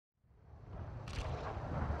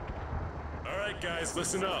Alright guys,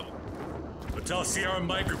 listen up. Hotel Sierra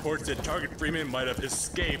Mike reports that Target Freeman might have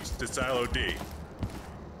escaped to Silo D.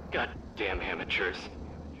 Goddamn amateurs.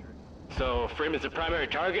 So, Freeman's the primary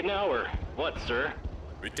target now, or what, sir?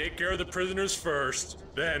 We take care of the prisoners first,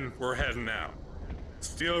 then we're heading out.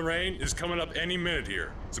 Steel Rain is coming up any minute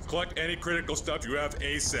here, so collect any critical stuff you have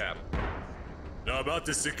ASAP. Now about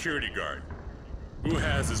the security guard. Who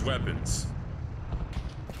has his weapons?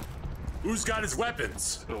 Who's got his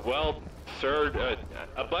weapons? Well, sir,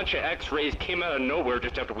 a bunch of X-rays came out of nowhere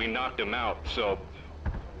just after we knocked him out, so...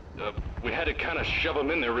 we had to kind of shove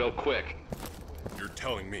him in there real quick. You're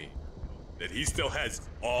telling me that he still has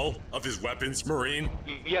all of his weapons, Marine?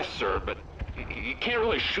 Yes, sir, but you can't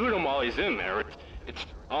really shoot him while he's in there. It's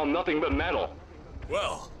all nothing but metal.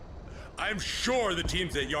 Well, I'm sure the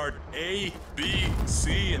teams at Yard A, B,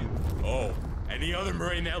 C, and any other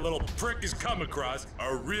Marine that little prick has come across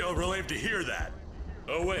are real relieved to hear that.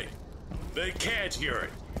 Oh wait, they can't hear it.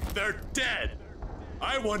 They're dead.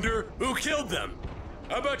 I wonder who killed them.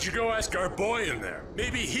 How about you go ask our boy in there?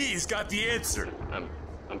 Maybe he's got the answer.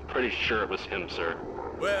 I'm pretty sure it was him, sir.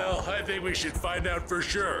 Well, I think we should find out for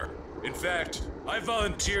sure. In fact, I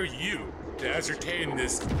volunteer you to ascertain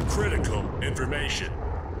this critical information.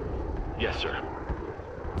 Yes, sir.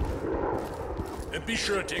 And be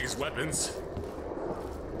sure to take his weapons.